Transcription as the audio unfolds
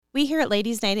We here at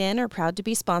Ladies Night In are proud to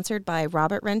be sponsored by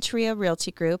Robert Renteria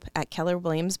Realty Group at Keller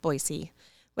Williams, Boise.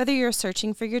 Whether you're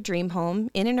searching for your dream home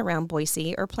in and around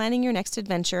Boise or planning your next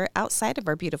adventure outside of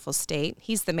our beautiful state,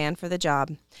 he's the man for the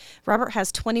job. Robert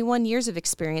has 21 years of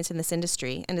experience in this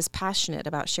industry and is passionate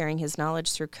about sharing his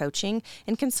knowledge through coaching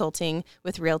and consulting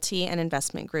with realty and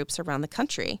investment groups around the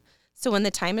country. So when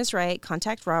the time is right,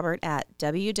 contact Robert at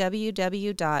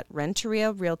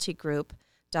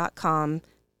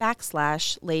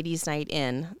www.renteriarealtygroup.com/Ladies Night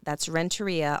In. That's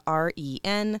Renteria,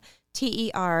 Renteria.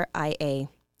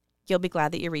 You'll be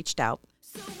glad that you reached out.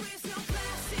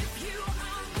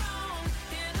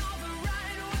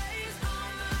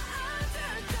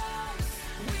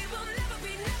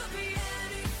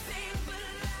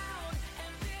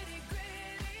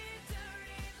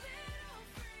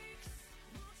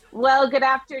 Well, good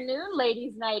afternoon,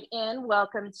 Ladies Night In.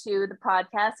 Welcome to the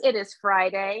podcast. It is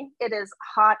Friday. It is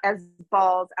hot as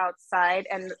balls outside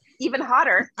and even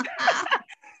hotter.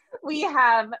 We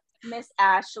have Miss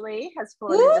Ashley has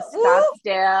flown into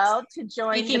Scottsdale to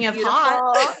join Speaking the beautiful, of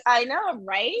hot. I know,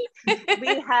 right?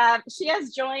 She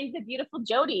has joined the beautiful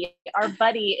Jodi, our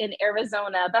buddy in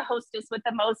Arizona, the hostess with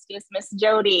the mostest, Miss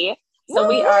Jodi. So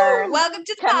we are welcome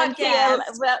to the podcast.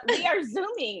 We are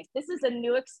Zooming. This is a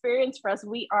new experience for us.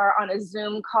 We are on a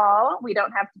Zoom call. We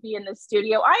don't have to be in the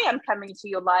studio. I am coming to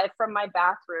you live from my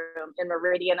bathroom in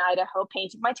Meridian, Idaho,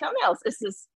 painting my toenails. This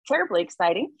is terribly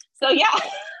exciting. So yeah.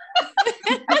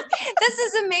 This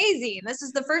is amazing. This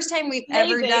is the first time we've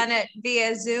ever done it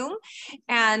via Zoom,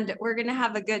 and we're going to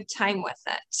have a good time with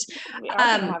it. We are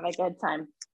going to have a good time.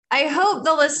 I hope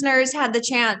the listeners had the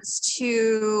chance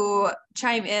to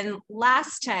chime in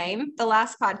last time, the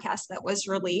last podcast that was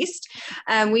released.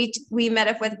 We met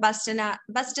up with Bustin'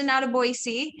 Out of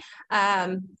Boise.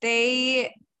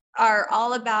 They are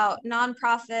all about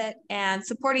nonprofit and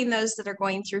supporting those that are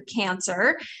going through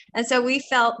cancer. And so we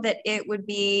felt that it would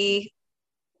be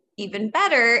even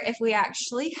better if we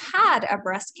actually had a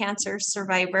breast cancer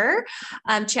survivor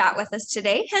chat with us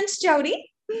today. Hence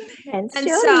Jodi.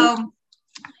 So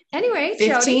anyway, 15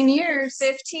 Jodi, years.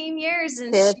 15 years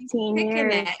and 15 she's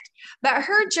years. it. But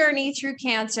her journey through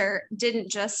cancer didn't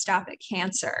just stop at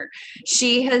cancer.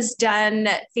 She has done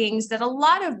things that a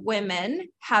lot of women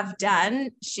have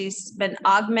done. She's been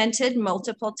augmented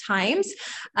multiple times.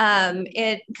 I'll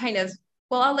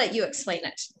let you explain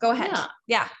it. Go ahead.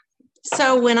 Yeah.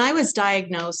 So when I was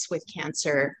diagnosed with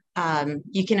cancer,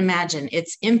 you can imagine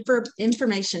it's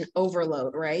information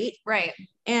overload, right? Right.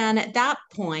 And at that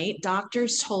point,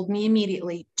 doctors told me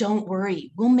immediately, don't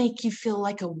worry, we'll make you feel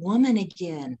like a woman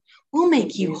again. We'll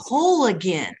make you whole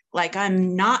again. Like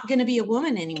I'm not going to be a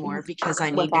woman anymore because I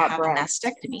need to have a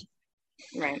mastectomy.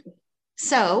 Right.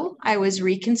 So I was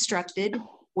reconstructed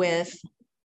with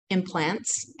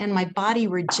implants, and my body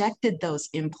rejected those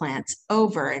implants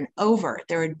over and over.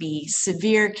 There would be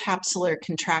severe capsular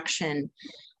contraction,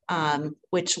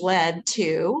 which led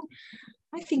to,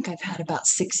 I think I've had about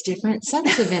 6 different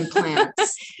sets of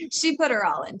implants. She put her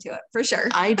all into it for sure.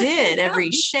 I did.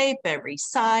 Every shape, every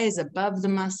size, above the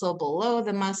muscle, below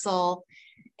the muscle.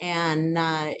 And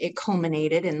it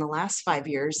culminated in the last 5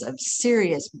 years of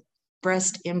serious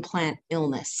breast implant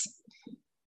illness.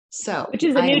 So, which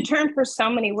is a new term for so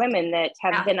many women that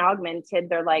have been augmented.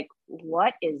 They're like,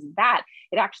 what is that?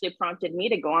 It actually prompted me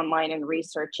to go online and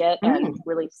research it and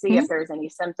really see if there's any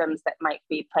symptoms that might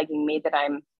be plaguing me that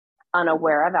I'm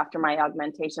unaware of after my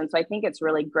augmentation. So I think it's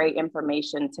really great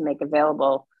information to make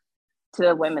available to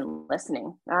the women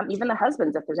listening, even the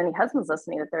husbands, if there's any husbands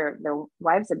listening, that their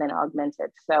wives have been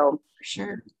augmented. So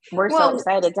sure, we're so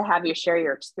excited to have you share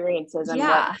your experiences and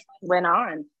what went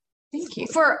on. Thank you.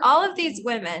 For all of these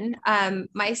women,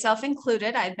 myself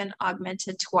included, I've been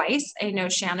augmented twice. I know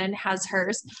Shannon has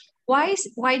hers. Why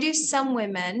do some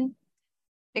women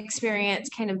experience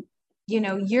kind of,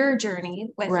 your journey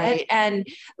with it? And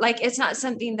like, it's not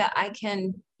something that I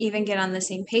can even get on the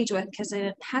same page with because I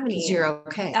didn't have any. You're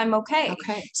okay. I'm okay.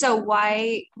 Okay. So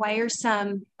why are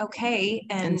some okay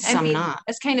and some not?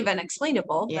 It's kind of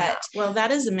unexplainable. Yeah. Well,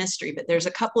 that is a mystery, but there's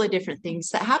a couple of different things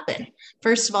that happen.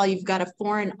 First of all, you've got a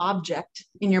foreign object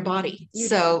in your body.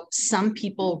 So some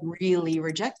people really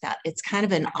reject that. It's kind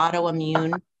of an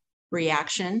autoimmune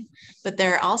reaction, but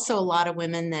there are also a lot of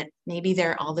women that maybe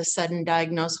they're all of a sudden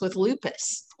diagnosed with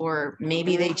lupus, or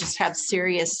maybe they just have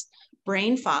serious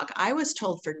brain fog. I was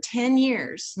told for 10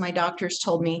 years, my doctors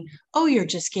told me, oh, you're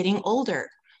just getting older.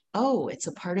 Oh, it's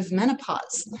a part of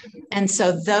menopause. And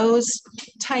so those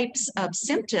types of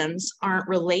symptoms aren't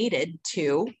related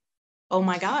to, oh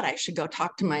my God, I should go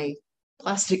talk to my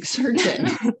plastic surgeon.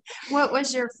 What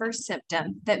was your first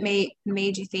symptom that made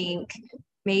you think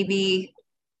maybe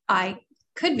I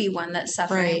could be one that's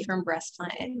suffering Right. from breast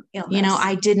implant illness. You know,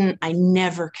 I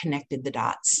never connected the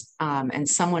dots. And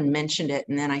someone mentioned it,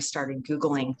 and then I started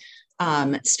Googling.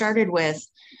 It started with,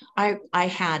 I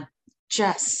had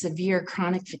just severe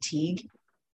chronic fatigue.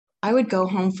 I would go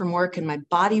home from work and my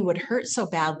body would hurt so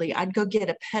badly. I'd go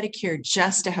get a pedicure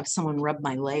just to have someone rub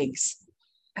my legs.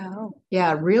 Oh,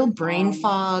 Yeah, real brain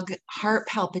fog, heart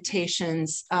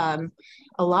palpitations, a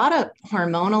lot of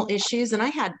hormonal issues. And I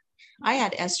had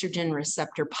estrogen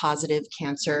receptor positive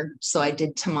cancer. So I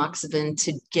did tamoxifen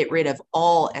to get rid of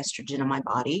all estrogen in my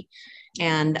body.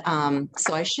 And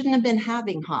so I shouldn't have been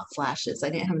having hot flashes. I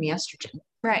didn't have any estrogen.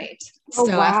 right. Oh,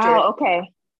 So wow. after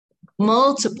Okay.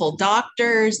 multiple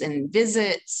doctors and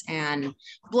visits and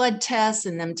blood tests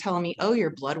and them telling me, oh,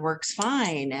 your blood works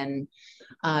fine and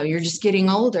you're just getting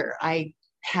older, I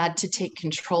had to take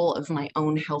control of my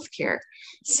own healthcare.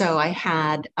 So I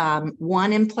had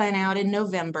one implant out in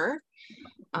November,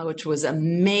 which was a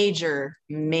major,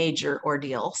 major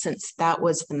ordeal. Since that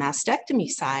was the mastectomy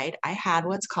side, I had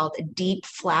what's called a deep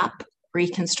flap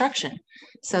reconstruction.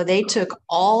 So they took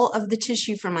all of the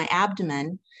tissue from my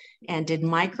abdomen and did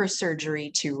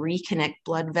microsurgery to reconnect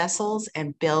blood vessels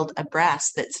and build a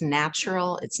breast that's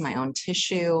natural. It's my own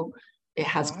tissue. It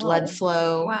has blood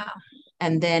flow. Wow.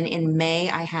 And then in May,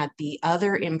 I had the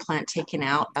other implant taken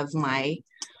out of my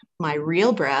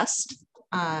real breast.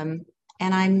 And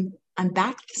I'm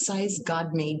back the size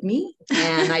God made me.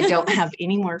 And I don't have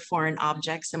any more foreign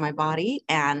objects in my body.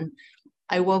 And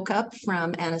I woke up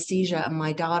from anesthesia and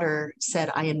my daughter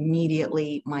said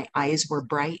my eyes were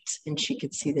bright and she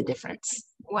could see the difference.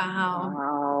 Wow.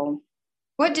 Wow.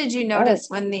 What did you notice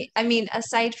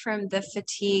aside from the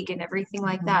fatigue and everything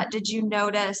like that, did you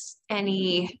notice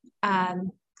any,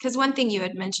 because one thing you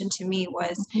had mentioned to me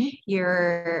was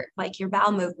your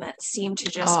bowel movements seemed to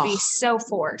just be so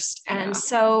forced and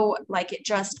so like it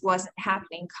just wasn't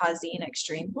happening, causing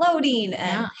extreme bloating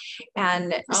and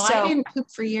I didn't poop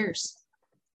for years.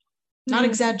 Not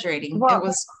exaggerating. Well, it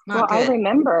was not good. I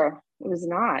remember it was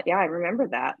not. Yeah, I remember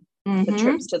that. The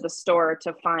trips to the store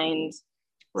to find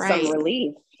some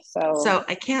relief. So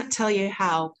I can't tell you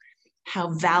how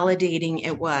validating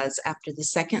it was after the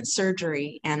second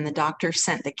surgery, and the doctor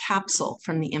sent the capsule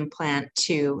from the implant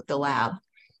to the lab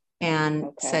and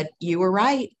said, you were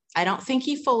right. I don't think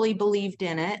he fully believed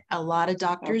in it. A lot of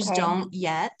doctors don't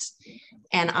yet.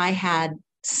 And I had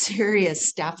serious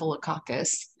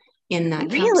staphylococcus in that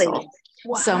capsule.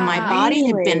 Wow. So my body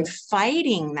had been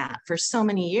fighting that for so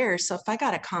many years. So if I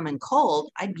got a common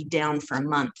cold, I'd be down for a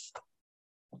month.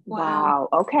 Wow.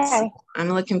 Okay. So I'm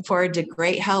looking forward to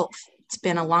great health. It's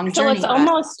been a long so journey. It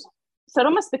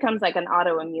almost becomes like an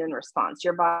autoimmune response.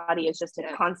 Your body is just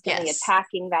constantly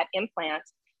attacking that implant.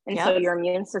 And so your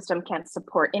immune system can't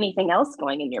support anything else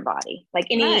going in your body, like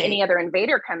any other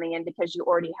invader coming in, because you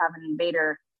already have an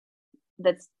invader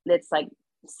that's like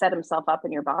set himself up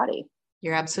in your body.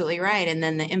 You're absolutely right. And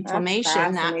then the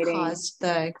inflammation that caused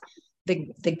the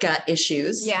gut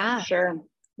issues. Yeah. Sure.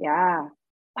 Yeah.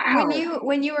 Wow.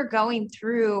 When you were going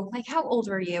through, like, how old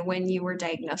were you when you were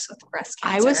diagnosed with breast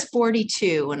cancer? I was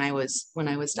 42 when I was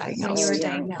diagnosed. When you were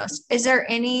diagnosed. Is there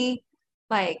any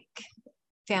like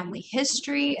family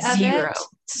history of Zero. it?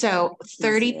 So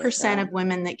 30% of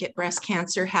women that get breast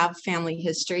cancer have family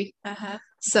history.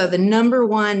 So the number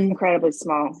one, incredibly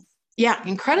small. Yeah,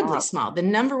 incredibly small. The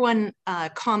number one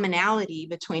commonality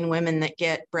between women that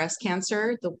get breast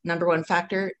cancer, the number one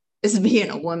factor is being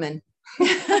a woman.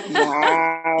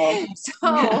 Wow.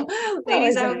 So,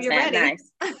 ladies, I hope you're ready.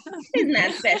 Nice. Isn't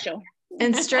that special?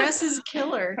 And stress is a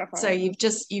killer. So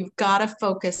you've got to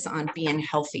focus on being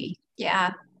healthy.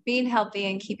 Yeah, being healthy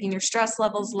and keeping your stress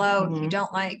levels low. If you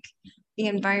don't like the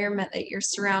environment that you're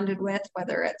surrounded with,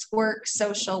 whether it's work,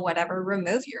 social, whatever,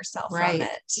 remove yourself from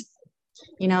it.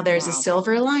 You know, there's a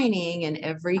silver lining in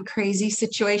every crazy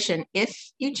situation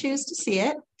if you choose to see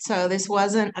it. So this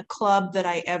wasn't a club that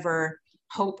I ever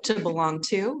hoped to belong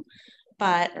to,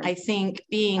 but I think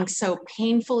being so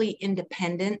painfully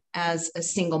independent as a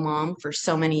single mom for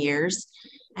so many years,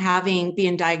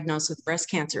 being diagnosed with breast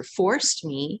cancer forced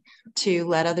me to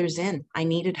let others in. I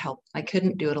needed help. I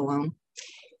couldn't do it alone.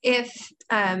 If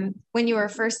when you were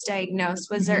first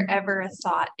diagnosed, was there ever a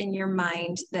thought in your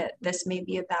mind that this may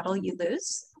be a battle you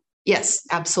lose? Yes,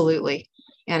 absolutely.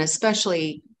 And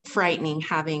especially frightening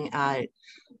having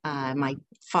my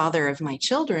father of my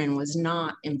children was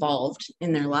not involved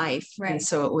in their life. And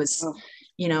so it was,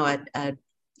 a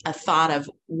thought of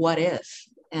what if,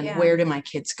 and where do my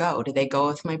kids go? Do they go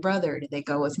with my brother? Do they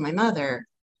go with my mother?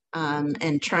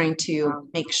 And trying to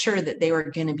make sure that they were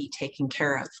going to be taken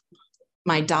care of.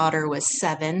 My daughter was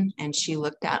 7 and she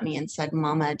looked at me and said,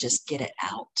 Mama, just get it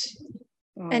out.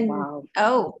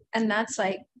 And that's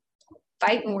like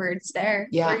fighting words there,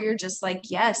 where you're just like,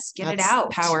 yes, get it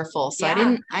out. Powerful. So I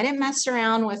didn't mess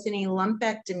around with any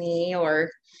lumpectomy or,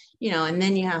 and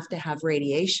then you have to have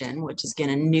radiation, which is going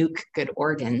to nuke good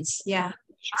organs. Yeah.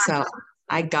 So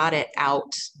I got it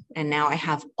out, and now I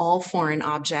have all foreign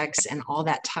objects and all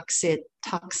that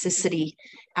toxicity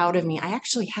out of me. I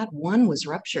actually had one was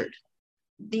ruptured.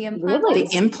 The implant?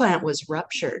 The implant was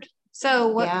ruptured.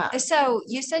 So so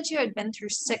you said you had been through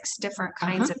 6 different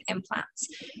kinds of implants.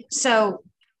 So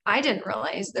I didn't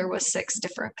realize there was 6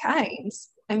 different kinds.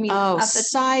 I mean,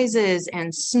 sizes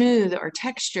and smooth or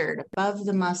textured, above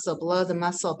the muscle, below the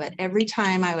muscle. But every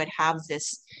time I would have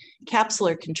this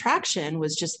capsular contraction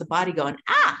was just the body going,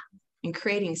 and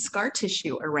creating scar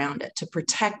tissue around it to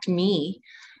protect me.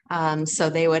 So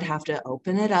they would have to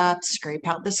open it up, scrape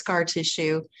out the scar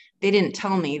tissue. They didn't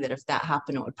tell me that if that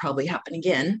happened, it would probably happen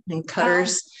again. And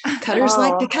cutters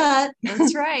like to cut.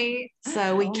 That's right.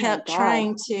 So we kept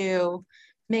trying to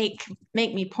make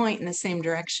me point in the same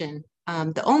direction.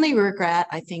 The only regret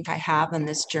I think I have in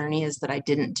this journey is that I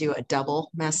didn't do a double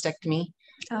mastectomy,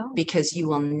 because you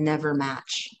will never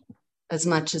match. As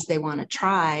much as they want to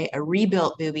try, a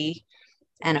rebuilt boobie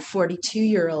and a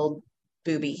 42-year-old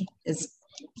boobie is,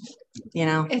 they're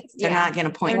not going to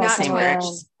point in the same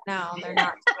direction. No, they're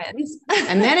not twins.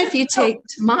 And then if you take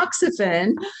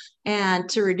tamoxifen and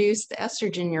to reduce the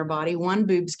estrogen in your body, one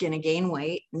boob's going to gain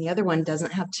weight and the other one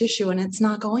doesn't have tissue, and it's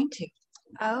not going to.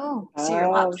 So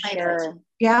you're lopsided. Sure.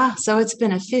 Yeah. So it's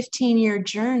been a 15-year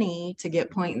journey to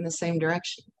get pointing in the same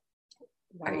direction.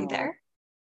 Are you there?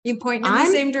 You pointing in the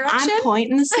same direction? I'm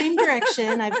pointing the same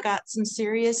direction. I've got some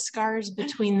serious scars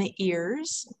between the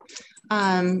ears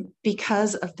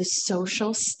because of the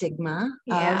social stigma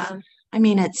of,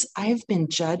 I've been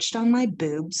judged on my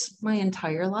boobs my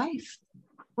entire life.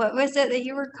 What was it that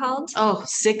you were called? Oh,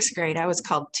 6th grade. I was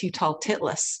called too tall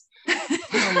titless.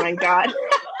 Oh my God.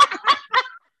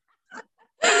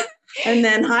 And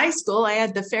then high school, I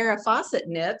had the Farrah Fawcett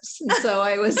nips. And so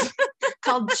I was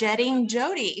called Jetting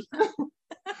Jodi.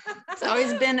 It's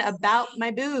always been about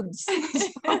my boobs.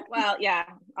 Well, yeah,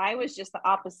 I was just the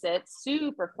opposite,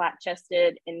 super flat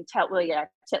chested and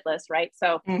titless, right?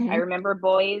 So I remember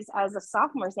boys as a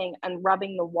sophomore saying and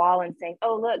rubbing the wall and saying,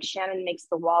 "Oh, look, Shannon makes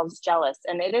the walls jealous."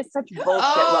 And it is such bullshit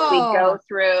what we go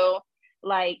through.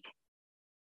 Like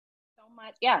so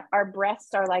much. Yeah, our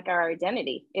breasts are like our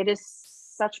identity. It is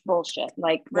such bullshit.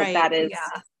 Like that is.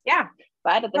 Yeah.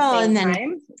 But at the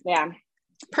same time,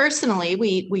 personally,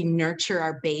 we nurture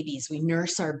our babies. We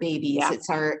nurse our babies. Yeah.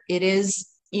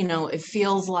 It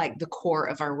feels like the core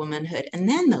of our womanhood. And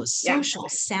then those social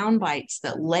sound bites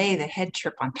that lay the head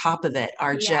trip on top of it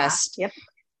are just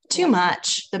too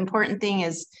much. The important thing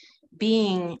is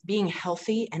being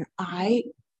healthy. And I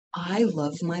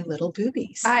love my little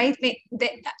boobies. I think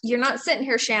you're not sitting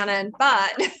here, Shannon,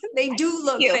 but they do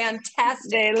look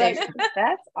fantastic.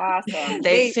 That's awesome.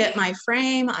 They fit my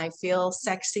frame. I feel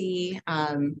sexy.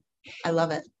 I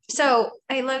love it. So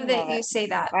I love that you say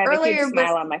that. I have a huge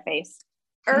smile on my face.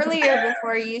 Earlier,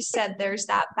 before you said there's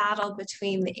that battle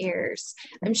between the ears.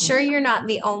 I'm sure you're not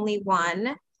the only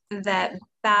one that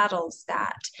battles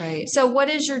that. Right. So what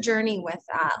is your journey with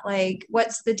that? Like,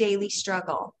 what's the daily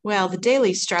struggle? Well, the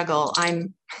daily struggle,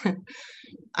 I'm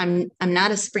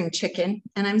not a spring chicken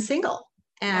and I'm single.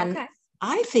 And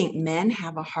I think men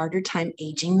have a harder time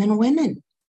aging than women.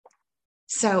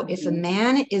 So if a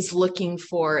man is looking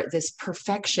for this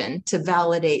perfection to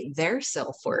validate their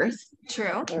self-worth,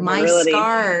 true, my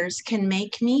scars can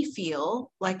make me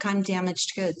feel like I'm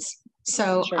damaged goods.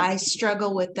 So I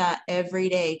struggle with that every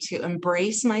day, to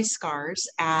embrace my scars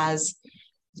as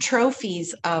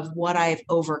trophies of what I've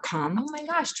overcome. Oh my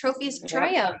gosh, trophies of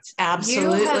triumph.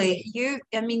 Absolutely.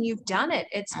 You've done it.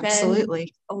 It's been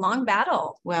a long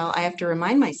battle. Well, I have to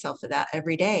remind myself of that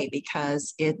every day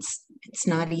because it's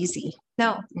not easy.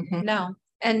 No.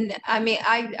 And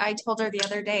I told her the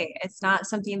other day, it's not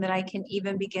something that I can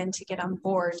even begin to get on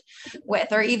board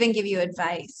with, or even give you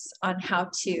advice on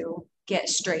how to get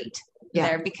straight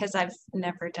there, because I've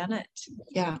never done it.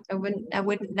 Yeah. I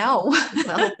wouldn't know.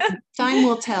 Well, time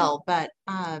will tell, but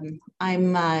I'm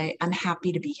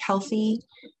happy to be healthy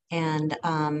and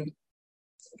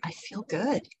I feel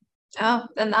good. Oh,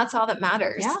 then that's all that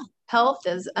matters. Yeah. Health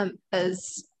is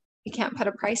you can't put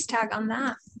a price tag on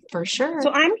that. For sure.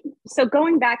 So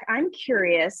going back, I'm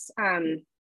curious.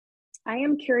 I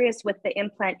am curious with the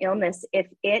implant illness, if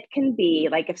it can be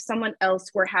like, if someone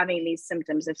else were having these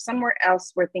symptoms, if somewhere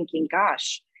else were thinking,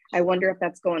 gosh, I wonder if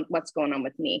what's going on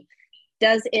with me.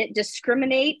 Does it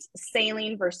discriminate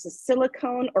saline versus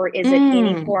silicone, or is it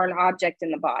any foreign object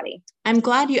in the body? I'm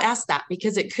glad you asked that,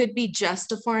 because it could be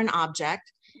just a foreign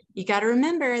object. You got to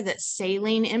remember that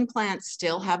saline implants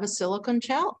still have a silicone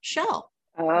shell.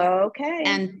 Okay.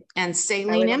 And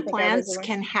saline implants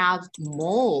can have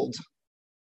mold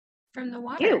from the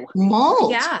water.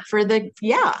 Mold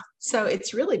so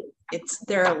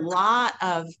there are a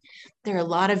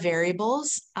lot of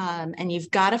variables, and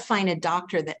you've got to find a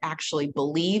doctor that actually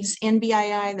believes in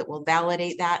BII, that will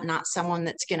validate that, not someone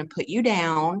that's going to put you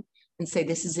down and say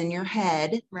this is in your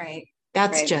head. Right.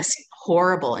 That's just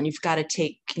horrible, and you've got to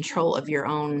take control of your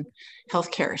own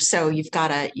healthcare. So you've got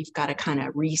to kind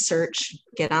of research,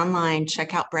 get online,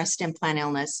 check out breast implant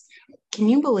illness. Can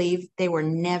you believe they were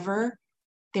never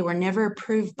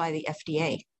approved by the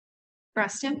FDA?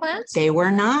 Breast implants? They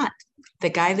were not. The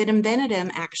guy that invented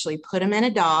them actually put them in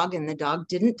a dog, and the dog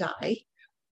didn't die.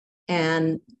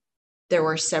 And there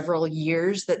were several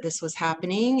years that this was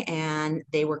happening, and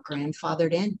they were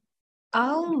grandfathered in.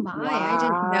 Oh my, wow. I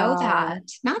didn't know that.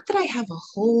 Not that I have a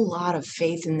whole lot of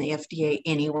faith in the FDA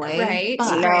anyway. Right.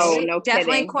 But no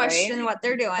definitely kidding, question what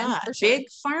they're doing. For sure. Big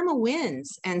pharma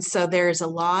wins. And so there's a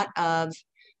lot of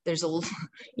big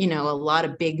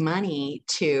money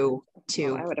to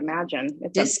I would imagine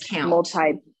it's discount.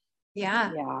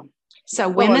 Yeah. So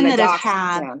women that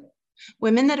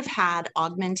have had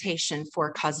augmentation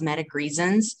for cosmetic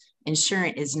reasons,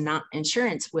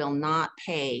 insurance will not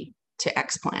pay to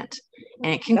explant,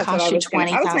 and it can cost you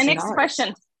 $20,000. That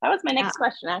was my next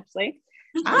question. Actually.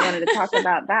 I wanted to talk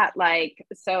about that. When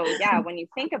you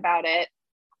think about it,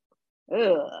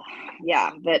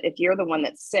 that if you're the one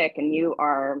that's sick and you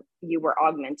were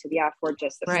augmented, for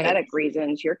just aesthetic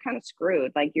reasons, you're kind of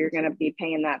screwed. Like, you're going to be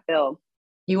paying that bill.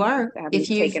 You are.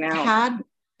 If you've had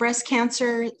breast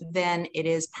cancer, then it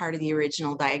is part of the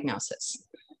original diagnosis.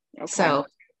 Okay. So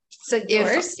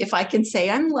if I can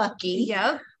say I'm lucky,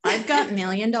 I've got $1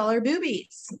 million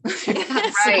boobies.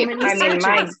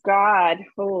 My God,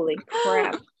 holy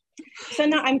crap. So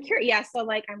now I'm curious. Yeah. So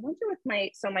I wonder with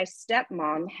my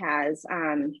stepmom has,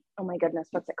 oh my goodness,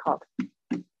 what's it called?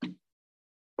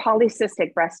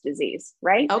 Polycystic breast disease,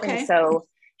 right? Okay. And so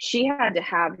she had to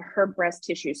have her breast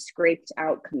tissue scraped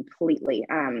out completely.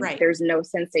 There's no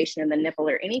sensation in the nipple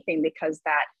or anything because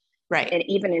that, and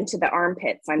even into the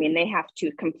armpits. I mean, they have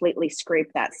to completely scrape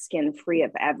that skin free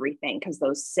of everything because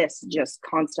those cysts just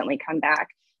constantly come back.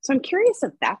 So I'm curious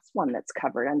if that's one that's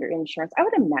covered under insurance. I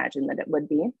would imagine that it would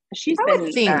be. I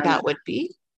would think that would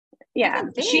be. Yeah,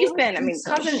 she's been. I mean,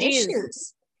 causing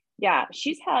issues. Yeah,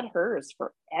 she's had hers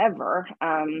forever,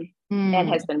 and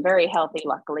has been very healthy.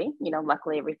 Luckily,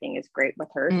 luckily everything is great with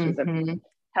her. She's a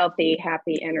healthy,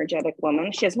 happy, energetic woman.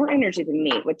 She has more energy than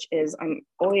me, which is, I'm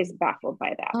always baffled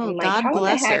by that. Oh, God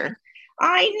bless her.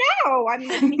 I know. I'm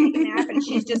taking a nap and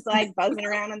she's just buzzing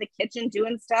around in the kitchen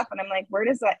doing stuff. And I'm like, where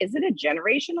does that, is it a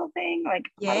generational thing? How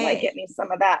do I get me some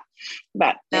of that?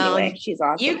 But anyway, she's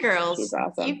awesome. She's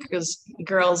awesome. You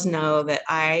girls know that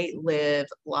I live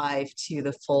life to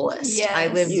the fullest. Yes, I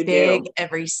live big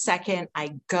every second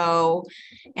I go.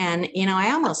 And,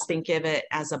 I almost think of it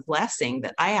as a blessing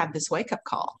that I have this wake up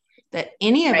call, that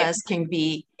any of us can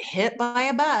be hit by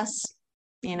a bus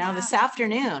this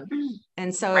afternoon.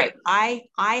 And so I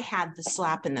had the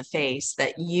slap in the face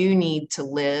that you need to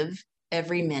live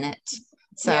every minute.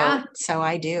 So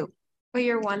I do. Well,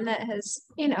 you're one that has,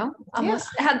 we've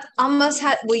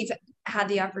had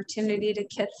the opportunity to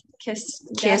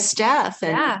kiss death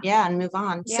and move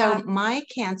on. Yeah. So my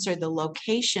cancer, the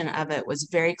location of it was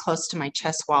very close to my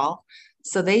chest wall.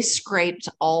 So they scraped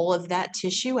all of that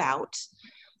tissue out.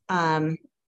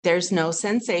 There's no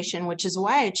sensation, which is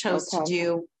why I chose to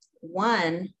do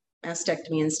one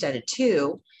mastectomy instead of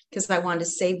two, because I wanted to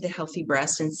save the healthy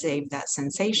breast and save that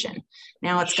sensation.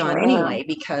 Now it's gone anyway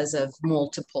because of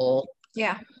multiple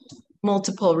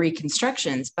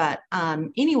reconstructions. But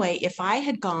anyway, if I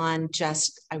had gone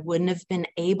I wouldn't have been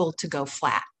able to go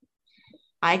flat.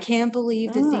 I can't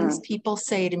believe the things people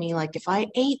say to me, like if I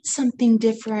ate something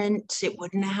different, it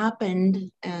wouldn't have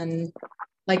happened. And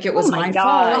it was my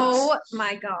fault. Oh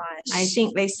my gosh. I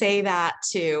think they say that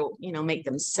to, make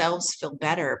themselves feel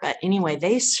better. But anyway,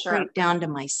 they scraped down to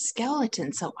my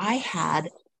skeleton. So I had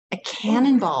a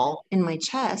cannonball in my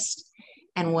chest.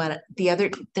 And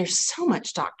there's so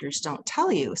much doctors don't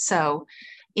tell you. So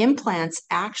implants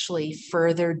actually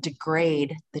further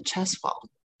degrade the chest wall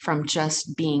from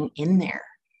just being in there.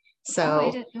 So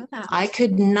I didn't know that. I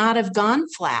could not have gone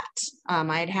flat.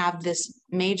 I'd have this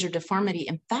major deformity.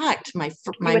 In fact, my you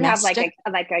would have like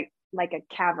a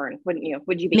cavern, wouldn't you?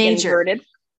 Would you be inverted?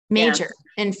 Major.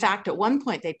 Yeah. In fact, at one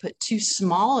point they put too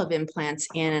small of implants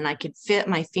in and I could fit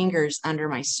my fingers under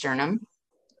my sternum.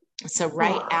 So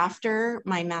right after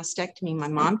my mastectomy, my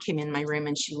mom came in my room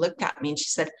and she looked at me and she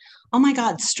said, "Oh my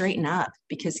God, straighten up."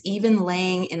 Because even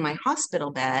laying in my hospital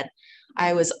bed,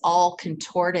 I was all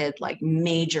contorted, like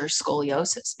major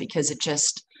scoliosis, because it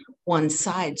just one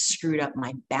side screwed up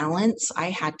my balance. I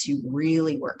had to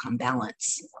really work on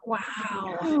balance.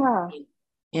 Wow.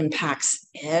 Impacts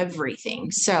everything.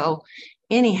 So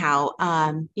anyhow,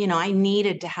 I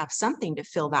needed to have something to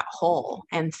fill that hole.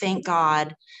 And thank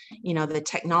God, the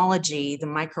technology, the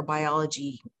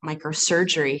microbiology,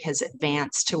 microsurgery has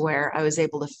advanced to where I was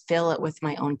able to fill it with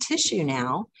my own tissue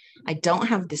now. I don't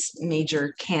have this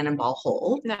major cannonball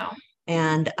hole. No.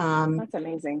 And that's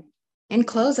amazing. In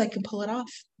clothes, I can pull it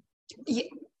off. Yeah.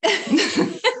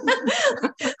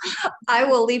 I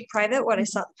will leave private what I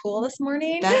saw at the pool this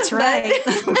morning. That's right.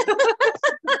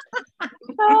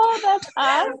 Oh, that's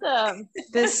awesome.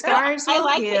 The scars will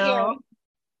heal.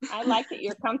 I like that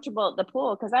you're comfortable at the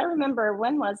pool, because I remember,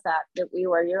 when was that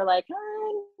you're like,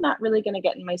 I'm not really going to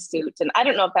get in my suit. And I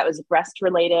don't know if that was breast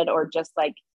related or just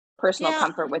like personal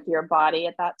comfort with your body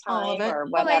at that time or whatever.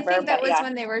 Well, I think that was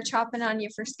when they were chopping on you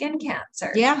for skin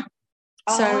cancer. Yeah.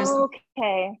 So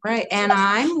okay. Right. And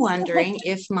I'm wondering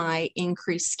if my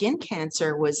increased skin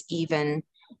cancer was even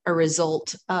a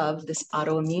result of this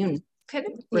autoimmune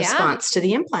response to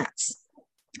the implants.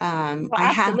 Absolutely.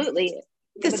 I had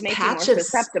this patch of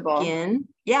skin.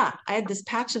 Yeah. I had this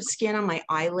patch of skin on my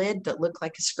eyelid that looked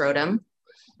like a scrotum.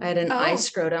 I had an eye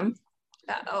scrotom.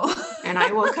 And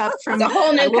I woke up from a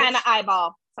whole new kind of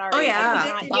eyeball. Sorry. Oh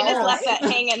yeah. You just left that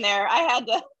hanging there. I had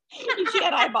to, she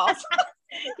had eyeballs.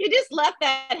 You just left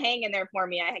that hanging there for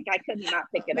me. I could not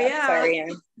pick it up. Yeah.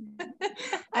 Sorry.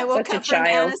 I woke up from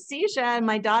anesthesia and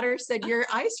my daughter said, "Your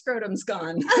eye scrotum's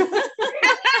gone."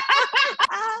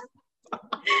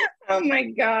 Oh my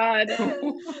God.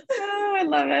 Oh, I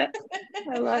love it.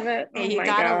 I love it. Hey, you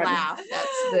gotta laugh.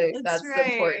 That's right.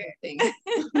 The important thing.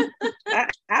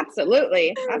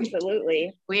 Absolutely.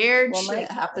 Absolutely. Weird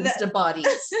shit happens to bodies.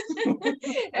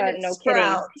 No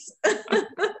kidding.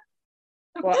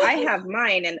 Well, I have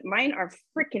mine, and mine are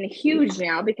freaking huge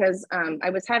now, because I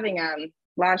was having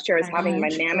last year I was having my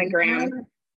mammogram.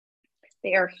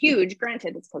 They are huge.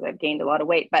 Granted, it's because I've gained a lot of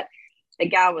weight, but the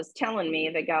gal was telling me,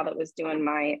 the gal that was doing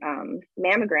my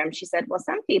mammogram, she said, well,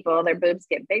 some people, their boobs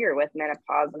get bigger with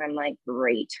menopause. And I'm like,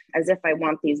 great, as if I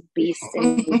want these beasts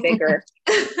any bigger.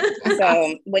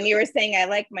 So when you were saying I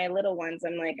like my little ones,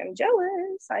 I'm like, I'm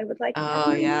jealous. I would like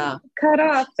cut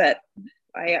off, but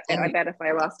I bet if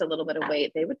I lost a little bit of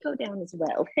weight, they would go down as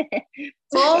well.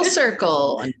 Full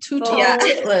circle and too tall,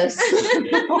 weightless.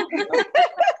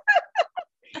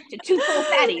 Too full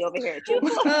fatty over here.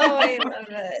 Oh, I love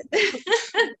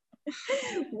it.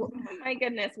 Oh, my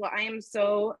goodness. Well, I am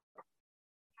so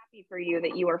happy for you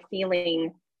that you are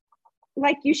feeling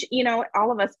like you should.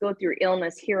 All of us go through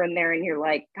illness here and there, and you're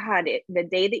like, God, the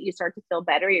day that you start to feel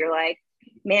better, you're like,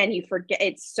 man, you forget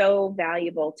it's so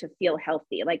valuable to feel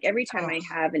healthy. Like every time I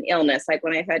have an illness, like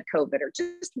when I've had COVID or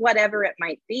just whatever it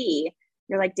might be,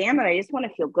 you're like, damn it, I just want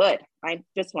to feel good. I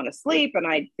just want to sleep and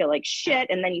I feel like shit.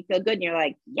 And then you feel good and you're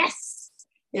like, yes,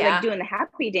 you're like doing the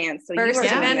happy dance. So burst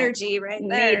of energy right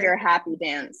there. Major happy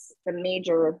dance, the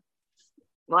major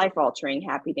life altering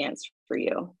happy dance for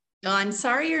you. No, I'm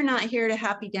sorry you're not here to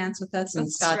happy dance with us in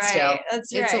Scottsdale.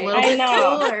 That's it's a little bit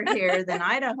cooler here than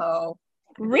Idaho.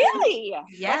 Really?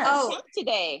 Yes.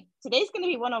 Today's going to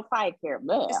be 105 here.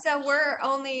 Blech. So we're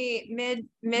only mid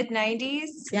 90s.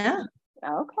 Yeah.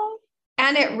 Okay.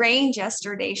 And it rained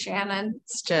yesterday, Shannon.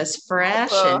 It's just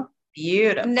fresh and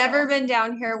beautiful. Never been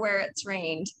down here where it's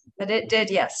rained, but it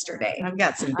did yesterday. I've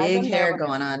got some big hair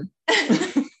going on.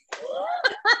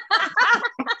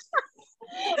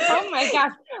 Oh my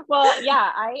gosh. Well,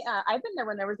 yeah, I've been there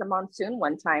when there was a monsoon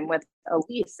one time with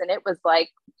Elise, and it was like,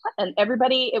 and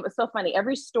everybody, it was so funny.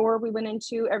 Every store we went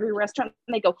into, every restaurant,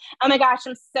 and they go, oh my gosh,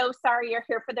 I'm so sorry you're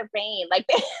here for the rain. Like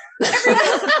everybody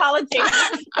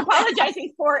was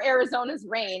apologizing for Arizona's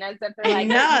rain, as if they're like,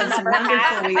 no, it's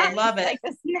wonderful. We love it.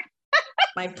 Like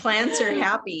my plants are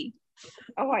happy.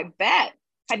 Oh, I bet.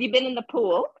 Have you been in the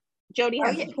pool? Jodi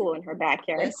has a pool in her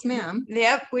backyard. Yes, ma'am.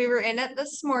 Yep, we were in it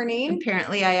this morning.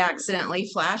 Apparently, I accidentally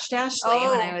flashed Ashley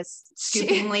when I was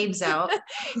scooping leaves out.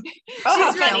 She's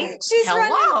running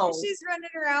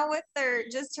around with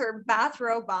her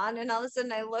bathrobe on, and all of a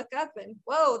sudden I look up and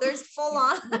whoa, there's full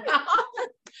on.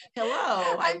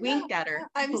 Hello, I winked at her.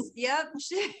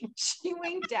 She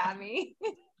winked at me.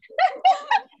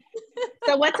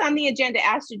 So what's on the agenda?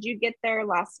 Ash, did you get there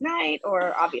last night,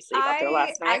 or obviously you got there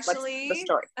last night? Actually, what's the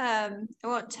story? I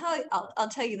won't tell you. I'll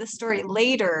tell you the story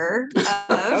later.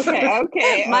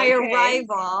 Okay. My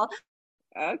arrival.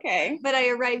 Okay. But I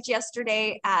arrived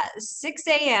yesterday at 6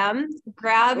 a.m.,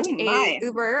 grabbed a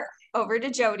Uber over to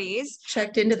Jodi's.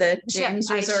 Checked into the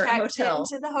James Resort Hotel.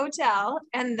 Into the hotel.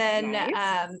 And then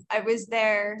I was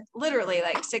there literally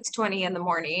like 6:20 in the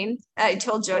morning. I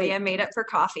told Jodi I made up for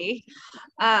coffee.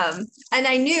 And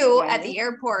I knew at the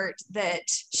airport that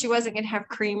she wasn't going to have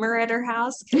creamer at her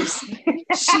house because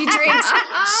she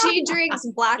drinks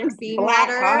black bean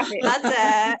water. Coffee. That's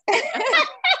it.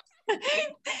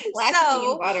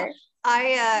 Bean water.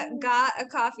 I got a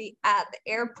coffee at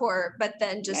the airport, but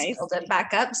then just filled it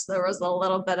back up. So there was a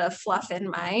little bit of fluff in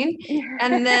mine.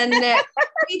 And then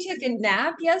we took a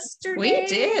nap yesterday. We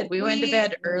did. We went to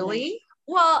bed early.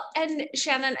 Well, and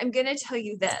Shannon, I'm going to tell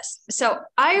you this. So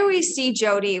I always see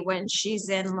Jodi when she's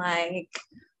in like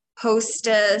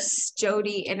hostess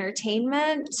Jodi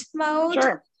entertainment mode.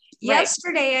 Sure.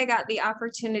 Yesterday, I got the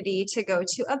opportunity to go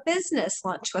to a business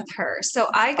lunch with her. So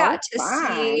I got to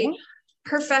see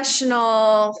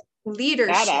professional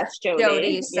leadership,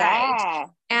 Jodi's side.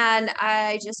 And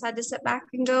I just had to sit back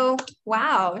and go,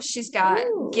 wow, she's got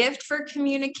gift for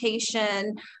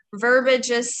communication.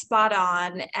 Verbiage is spot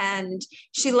on, and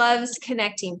she loves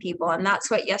connecting people. And that's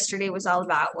what yesterday was all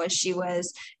about, was she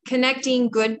was connecting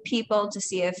good people to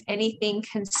see if anything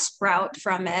can sprout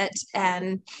from it.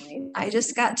 And I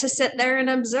just got to sit there and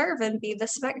observe and be the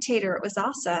spectator. It was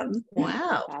awesome.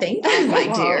 Wow. Thank you,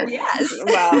 my dear. Yes.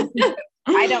 Well,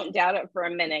 I don't doubt it for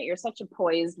a minute. You're such a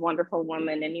poised, wonderful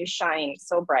woman, and you shine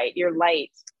so bright. Your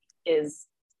light is,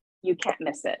 you can't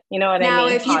miss it. You know what I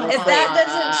mean? If that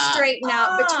doesn't straighten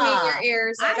out between your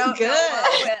ears, I don't know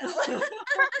what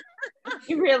will.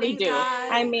 You really do.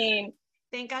 I mean,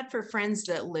 thank God for friends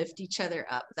that lift each other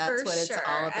up. That's what it's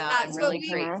all about. I'm really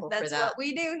grateful for that. That's what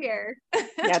we do here.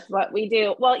 That's what we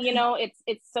do. Well, you know,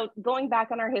 it's so, going back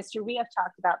on our history, we have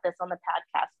talked about this on the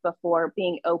podcast before,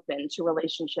 being open to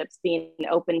relationships, being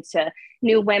open to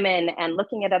new women, and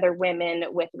looking at other women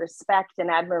with respect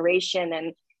and admiration,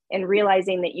 and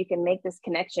realizing that you can make this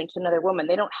connection to another woman.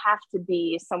 They don't have to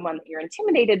be someone that you're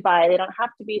intimidated by. They don't have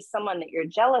to be someone that you're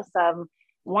jealous of.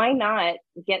 Why not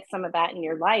get some of that in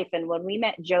your life? And when we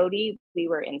met Jodi, we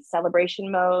were in celebration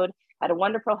mode at a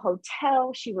wonderful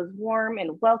hotel. She was warm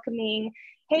and welcoming.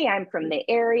 Hey, I'm from the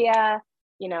area,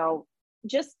 you know,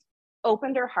 just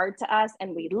opened her heart to us,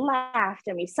 and we laughed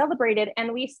and we celebrated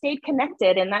and we stayed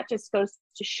connected. And that just goes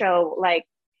to show, like,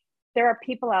 there are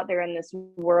people out there in this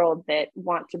world that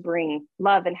want to bring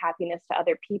love and happiness to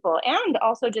other people, and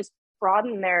also just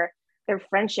broaden their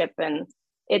friendship. And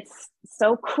it's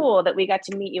so cool that we got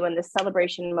to meet you in this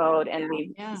celebration mode, and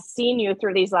we've seen you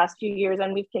through these last few years,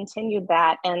 and we've continued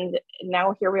that. And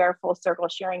now here we are, full circle,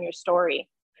 sharing your story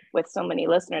with so many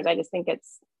listeners. I just think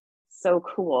it's so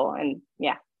cool. And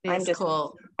I'm just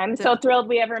cool. I'm so thrilled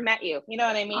we ever met you. You know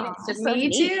what I mean? It's just so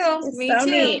neat. Too. Me so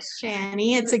too. Neat.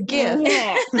 Shani, it's a gift.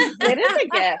 Yeah, it is a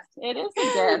gift. It is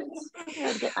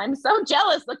a gift. I'm so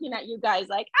jealous looking at you guys.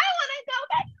 Like, I want to go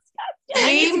back to Scottsdale.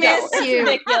 We miss you.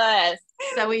 Ridiculous.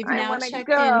 So we've now checked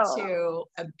into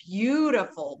a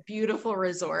beautiful, beautiful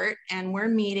resort, and we're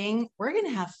going to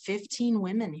have 15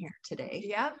 women here today.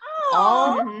 Yep.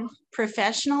 All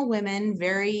professional women,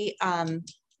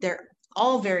 they're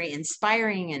all very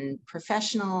inspiring and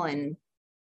professional, and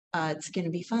it's going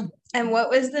to be fun. And what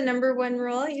was the number one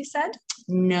rule you said?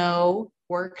 No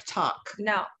work talk.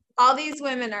 No. All these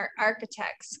women are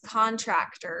architects,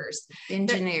 contractors,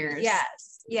 engineers.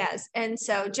 Yes. And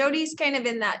so Jodi's kind of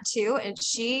in that too. And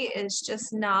she is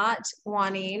just not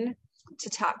wanting to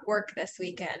talk work this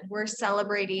weekend. We're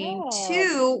celebrating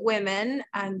 2 women,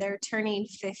 and they're turning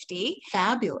 50.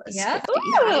 Fabulous. Yep.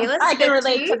 Fabulous. I can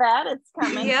relate to that. It's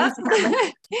coming. Yep.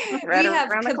 Right, we have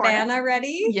cabana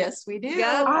ready. Yes, we do.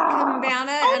 Yep.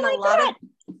 Cabana and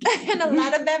a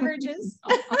lot of beverages.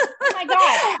 Oh my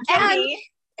God.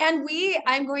 And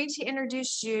I'm going to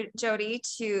introduce you, Jodi,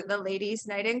 to the ladies'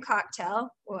 night and cocktail.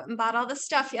 We went and bought all the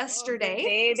stuff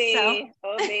yesterday.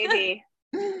 Oh, baby.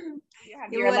 You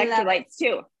have your electrolytes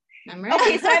too. I'm ready.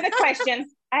 Okay, so I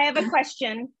have a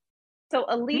question. So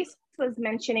Elise was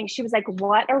mentioning, she was like,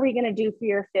 what are we going to do for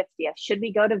your 50th? Should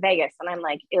we go to Vegas? And I'm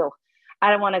like, ew,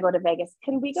 I don't want to go to Vegas.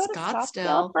 Can we go to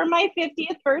Scottsdale for my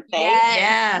 50th birthday?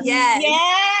 Yes.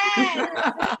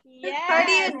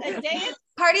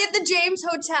 Party at the James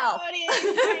Hotel. I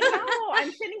know.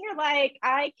 I'm sitting here like,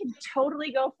 I could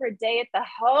totally go for a day at the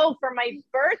Ho for my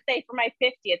birthday, for my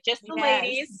 50th. Just the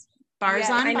ladies. Bars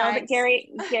on. I know that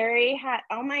Gary had,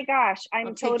 oh my gosh,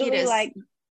 I'm totally like,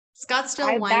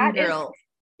 Scottsdale wine girl.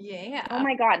 Yeah. Oh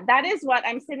my God. That is what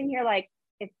I'm sitting here like,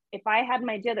 if I had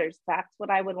my dithers, that's what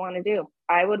I would want to do.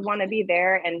 I would want to be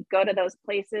there and go to those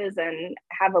places and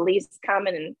have Elise come,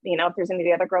 and, you know, if there's any of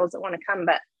the other girls that want to come,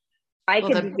 but I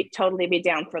could totally be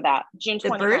down for that. June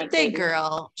 29th. The birthday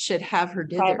girl should have her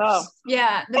dithers. 5-0.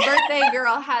 Yeah, the birthday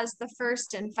girl has the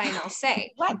first and final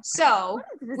say. What? So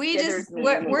What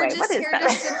we're anyway? just here to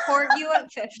support you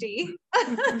at 50.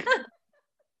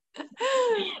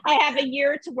 I have a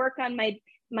year to work on my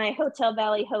Hotel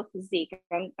Valley Ho physique.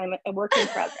 I'm a work in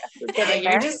progress.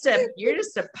 You're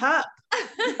just a pup.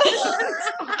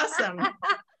 Awesome.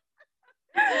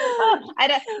 I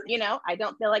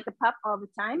don't feel like a pup all the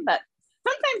time, but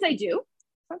sometimes I do.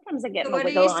 Sometimes I get What are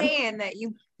you saying? That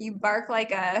you bark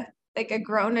like a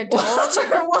grown adult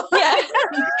or what? Yeah.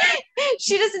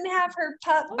 She doesn't have her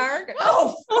pup bark.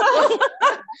 Oh.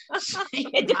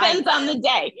 It depends on the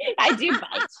day. I do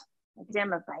bite.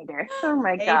 Damn a biter. Oh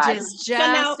my God. Age is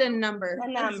just a number. A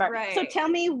number. Right. So tell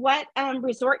me what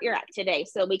resort you're at today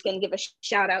so we can give a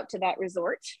shout out to that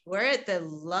resort. We're at the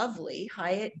lovely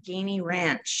Hyatt Gainey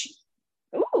Ranch.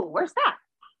 Ooh, where's that?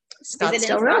 Scottsdale Is it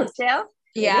in Road. Scottsdale?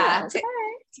 Yeah. Okay.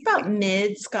 It's about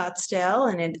mid Scottsdale,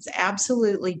 and it's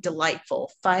absolutely delightful.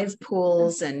 5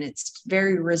 pools, and it's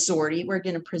very resorty. We're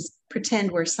going to pretend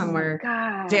we're somewhere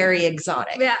very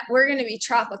exotic. Yeah, we're going to be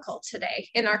tropical today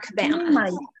in our cabana. Oh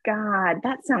my God,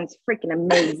 that sounds freaking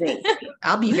amazing.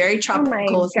 I'll be very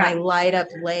tropical with my God. light up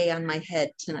lay on my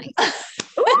head tonight.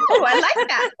 Ooh, I like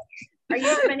that. Are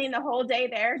you spending the whole day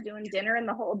there doing dinner and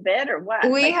the whole bit, or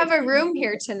what? We have a room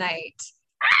here tonight.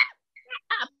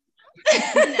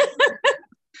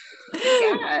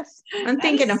 Gosh, I'm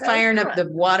thinking of firing up the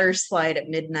water slide at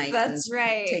midnight. That's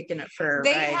right. Taking it for a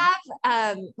They ride.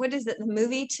 have what is it? The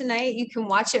movie tonight. You can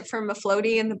watch it from a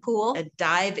floaty in the pool. A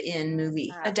dive-in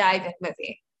movie. A dive-in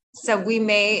movie. So we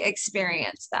may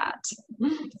experience that.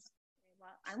 Well,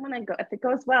 I want to go. If it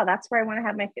goes well, that's where I want to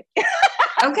have my 50.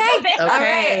 Okay. All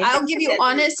right. I'll give you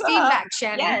honest feedback,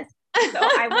 Shannon. Yes. So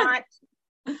I want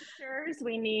pictures.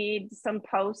 We need some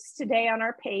posts today on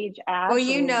our page. Well,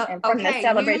 you know, and from the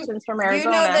celebrations from Arizona.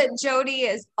 You know that Jodi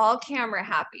is all camera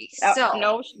happy. So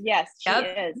no, yes, she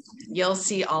is. You'll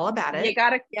see all about it. You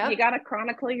gotta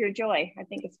chronicle your joy. I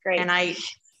think it's great. And I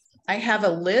have a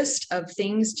list of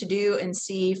things to do and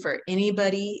see for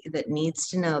anybody that needs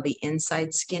to know the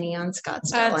inside skinny on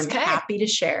Scottsdale. I'm happy to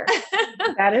share.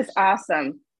 That is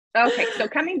awesome. Okay, so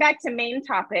coming back to main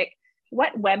topic,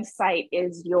 what website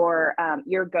is your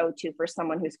go-to for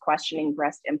someone who's questioning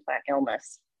breast implant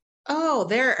illness? Oh,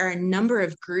 there are a number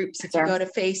of groups. If you go to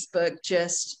Facebook,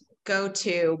 just go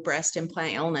to breast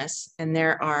implant illness, and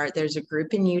there's a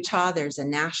group in Utah. There's a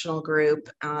national group.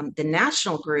 The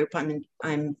national group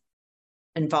I'm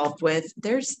involved with,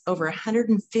 there's over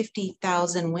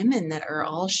 150,000 women that are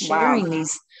all sharing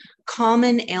these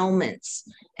common ailments,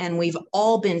 and we've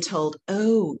all been told,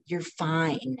 "Oh, you're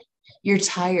fine. You're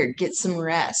tired, get some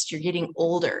rest. You're getting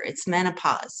older. It's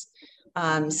menopause."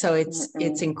 So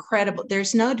it's incredible.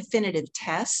 There's no definitive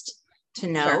test to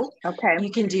know. Sure. Okay.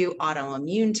 You can do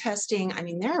autoimmune testing. I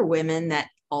mean, there are women that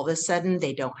all of a sudden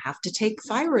they don't have to take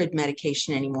thyroid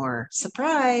medication anymore.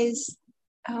 Surprise.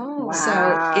 Oh,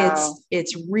 wow. So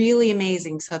it's really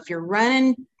amazing. So if you're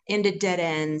running into dead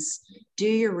ends, do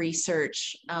your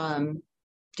research,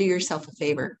 do yourself a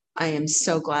favor. I am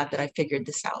so glad that I figured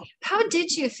this out. How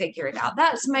did you figure it out?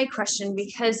 That's my question,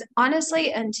 because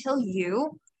honestly, until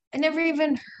I never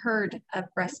even heard of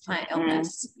breast implant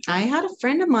illness. I had a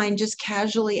friend of mine just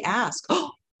casually ask,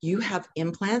 "Oh, you have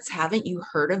implants? Haven't you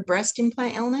heard of breast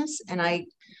implant illness?" And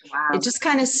it just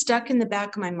kind of stuck in the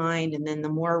back of my mind. And then the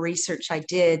more research I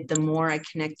did, the more I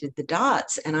connected the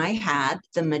dots, and I had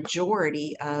the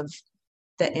majority of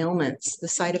the ailments, the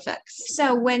side effects.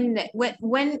 So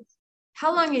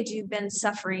how long had you been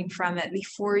suffering from it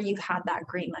before you had that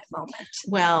green light moment?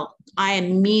 Well,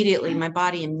 my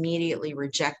body immediately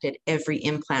rejected every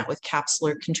implant with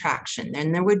capsular contraction.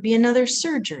 Then there would be another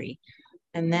surgery,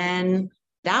 and then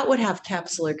that would have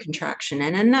capsular contraction,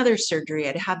 and another surgery.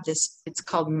 I'd have this, it's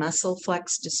called muscle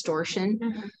flex distortion.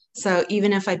 Mm-hmm. So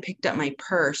even if I picked up my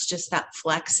purse, just that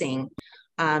flexing,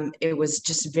 it was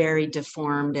just very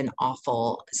deformed and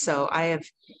awful. So I have,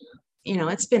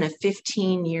 it's been a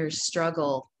 15-year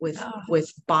struggle with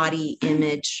body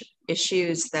image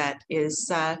issues that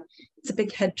is, it's a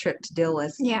big head trip to deal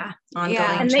with. Yeah.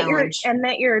 Ongoing challenge. And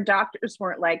that your doctors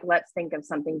weren't like, let's think of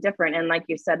something different. And like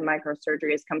you said,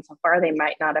 microsurgery has come so far, they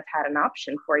might not have had an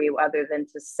option for you other than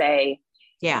to say,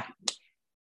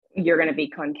 you're going to be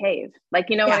concave. Like,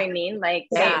 you know what I mean? Like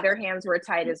their hands were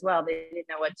tied as well. They didn't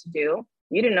know what to do.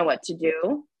 You didn't know what to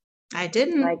do. I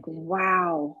didn't. Like,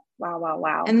 wow.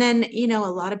 Wow. And then, you know,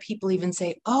 a lot of people even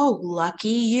say, oh, lucky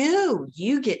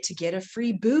you get to get a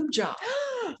free boob job.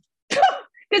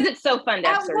 Because it's so fun to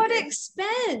have At surgery. what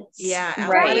expense? Yeah, at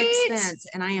Right. what expense?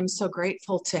 And I am so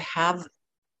grateful to have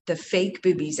the fake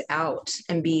boobies out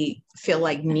and feel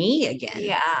like me again.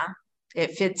 Yeah.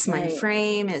 It fits my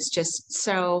frame. It's just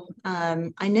so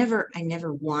I never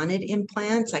wanted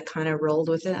implants. I kind of rolled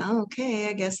with it. Oh, okay,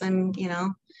 I guess I'm, you know,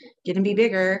 gonna be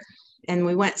bigger. And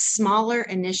we went smaller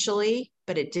initially,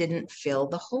 but it didn't fill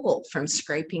the hole from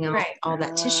scraping out all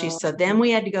that tissue. So then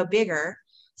we had to go bigger.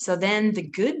 So then the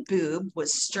good boob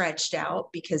was stretched out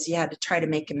because you had to try to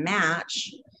make a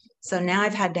match. So now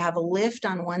I've had to have a lift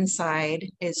on one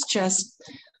side. It's just,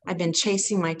 I've been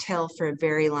chasing my tail for a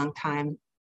very long time.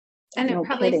 And it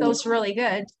probably feels really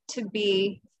good to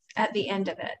be at the end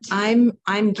of it. I'm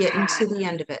getting to the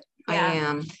end of it.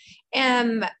 Yeah. I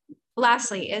am.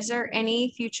 Lastly, is there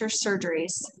any future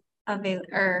surgeries available?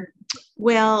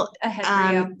 Well, ahead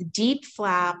for you? Deep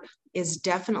flap is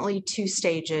definitely 2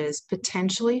 stages,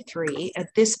 potentially 3.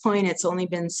 At this point, it's only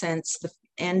been since the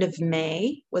end of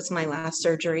May was my last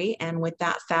surgery. And with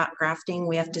that fat grafting,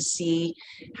 we have to see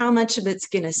how much of it's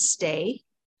going to stay.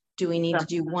 Do we need to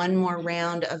do one more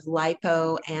round of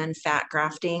lipo and fat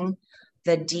grafting?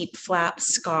 The deep flap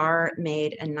scar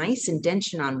made a nice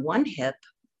indention on one hip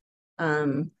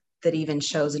that even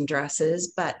shows in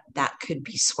dresses, but that could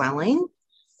be swelling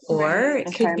or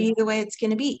it could be the way it's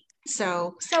going to be.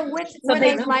 So where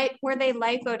they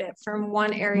lipoed it from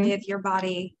one area of your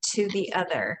body to the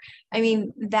other. I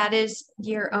mean, that is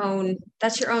your own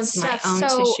stuff. My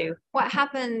own tissue. What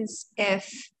happens if,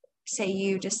 say,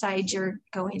 you decide you're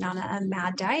going on a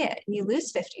mad diet and you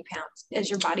lose 50 pounds? Is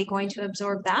your body going to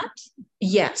absorb that?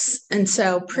 Yes. And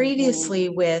so previously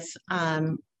with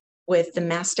the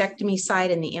mastectomy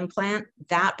side and the implant,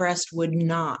 that breast would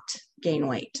not gain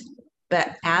weight.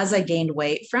 But as I gained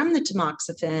weight from the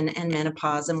tamoxifen and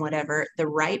menopause and whatever, the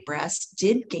right breast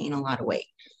did gain a lot of weight.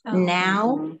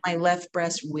 Now my left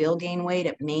breast will gain weight.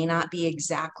 It may not be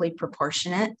exactly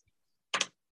proportionate,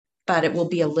 but it will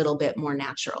be a little bit more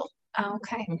natural. Oh,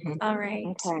 okay. All right.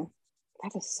 Okay.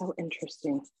 That is so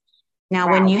interesting. Now,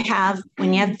 when you have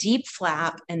deep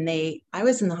flap I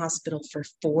was in the hospital for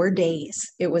 4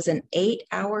 days. It was an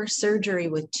 8-hour surgery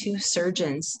with 2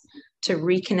 surgeons to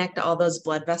reconnect all those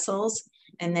blood vessels.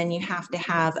 And then you have to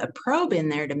have a probe in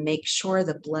there to make sure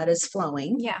the blood is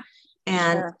flowing. Yeah.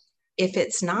 And if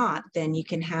it's not, then you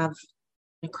can have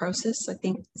necrosis, I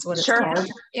think is what it's called.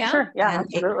 Yeah. Sure. Yeah, and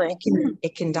absolutely.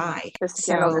 It can die. The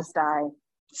skin will just die.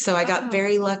 So I got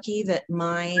very lucky that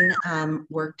mine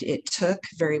worked. It took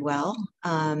very well.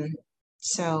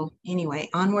 So anyway,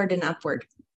 onward and upward.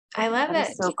 I love it.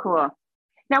 So cool.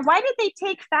 Now, why did they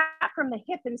take fat from the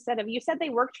hip instead of, you said they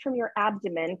worked from your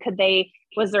abdomen.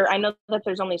 I know that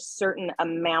there's only a certain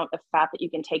amount of fat that you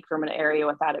can take from an area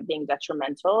without it being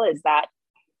detrimental.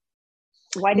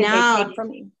 Why did they take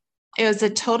from you? It was a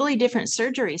totally different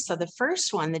surgery. So the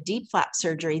first one, the deep flap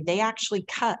surgery, they actually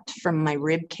cut from my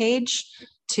rib cage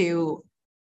to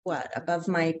above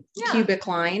my pubic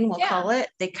line, we'll call it.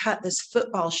 They cut this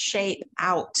football shape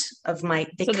out of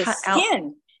out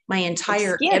my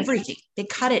entire everything. They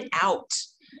cut it out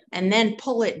and then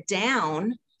pull it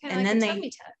down. Kind of like a tummy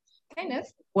tuck, kind of.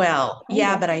 Well,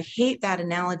 yeah, but I hate that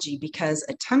analogy because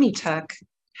a tummy tuck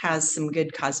has some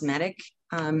good cosmetic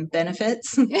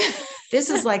benefits. This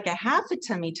is like a half a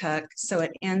tummy tuck. So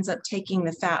it ends up taking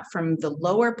the fat from the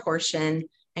lower portion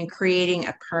and creating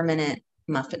a permanent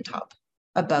muffin top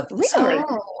above the stomach.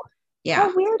 Yeah.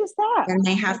 How weird is that? And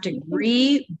they have to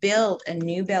rebuild a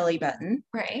new belly button.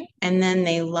 Right. And then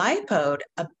they lipoed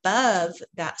above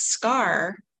that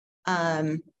scar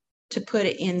to put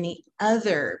it in the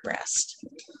other breast.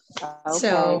 Okay.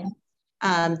 So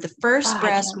the first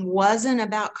breast wasn't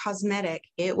about cosmetic.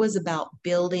 It was about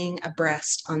building a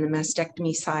breast on the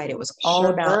mastectomy side. It was all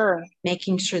about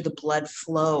making sure the blood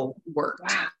flow worked.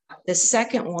 Wow. The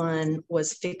second one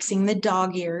was fixing the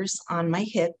dog ears on my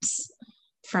hips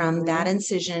from that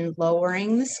incision,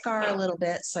 lowering the scar a little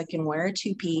bit so I can wear a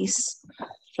 2-piece.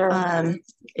 Sure.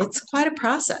 It's quite a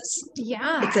process.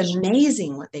 Yeah. It's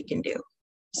amazing what they can do.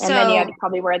 And then you had to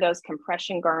probably wear those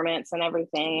compression garments and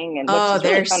everything. And which is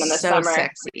really fun in the summer.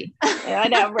 Sexy. I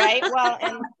know, right? Well,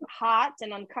 and hot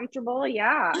and uncomfortable.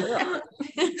 Yeah.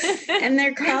 And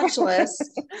they're crotchless.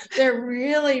 They're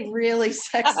really, really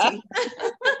sexy.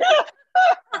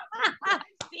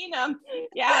 Seen them.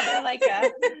 Yeah, they're like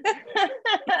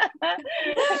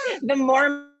the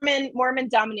Mormon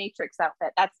dominatrix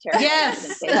outfit. That's terrible.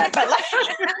 Yes. But like,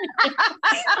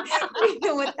 we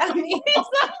know what that means.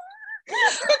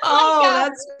 Oh,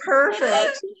 that's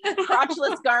perfect.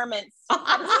 Crotchless garments.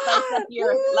 How to spice up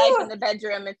your life in the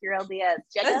bedroom if you're LDS.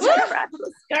 Check out my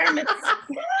crotchless garments.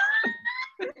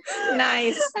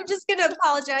 Nice. I'm just gonna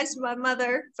apologize to my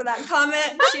mother for that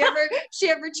comment. She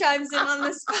ever chimes in on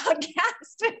this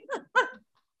podcast.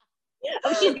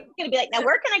 Oh, she's gonna be like, now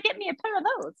where can I get me a pair of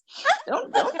those?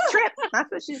 Don't trip.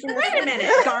 That's what she's gonna say. Wait a minute.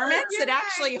 Garments that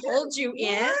actually hold you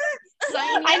in.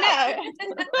 I know.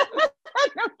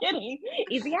 No kidding.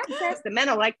 Easy access. The men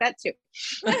will like that too.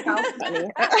 How funny.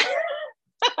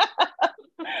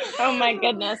 Oh my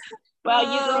goodness.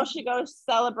 Well, you girls should go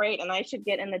celebrate, and I should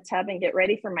get in the tub and get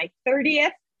ready for my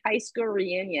 30th high school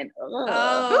reunion.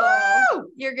 Oh,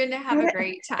 you're gonna have a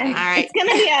great time. All right. It's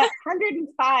gonna be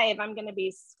 105. I'm gonna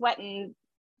be sweating.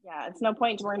 Yeah, it's no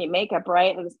point to wear any makeup,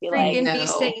 right? It'll just be freaking like bee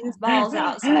stains balls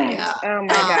outside. Yeah. Oh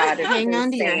my God. Hang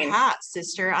on to your hat,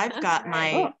 sister. I've got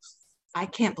my I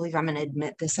can't believe I'm gonna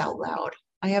admit this out loud.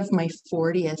 I have my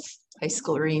 40th high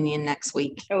school reunion next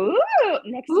week. Ooh,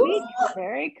 next week.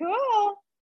 Very cool.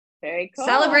 Very cool.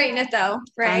 Celebrating it though,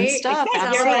 right? Fun stuff.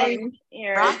 Absolutely.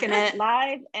 You're rocking it.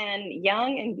 Live and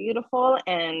young and beautiful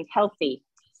and healthy.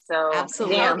 So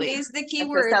absolutely is the key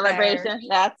that's word. Celebration. There.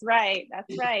 That's right.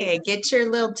 That's right. Okay, get your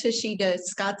little tushy to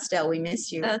Scottsdale. We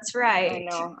miss you. That's right. I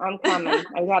know. I'm coming.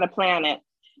 I gotta plan it.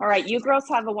 All right, you girls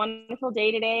have a wonderful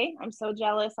day today. I'm so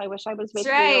jealous. I wish I was with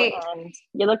you. And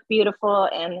you look beautiful,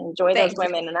 and enjoy those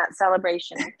women in that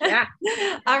celebration. Yeah.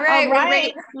 All right.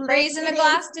 We're raising a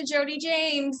glass to Jodi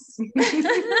James. We're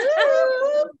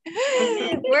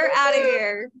out of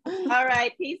here. All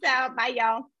right. Peace out. Bye,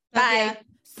 y'all. Bye.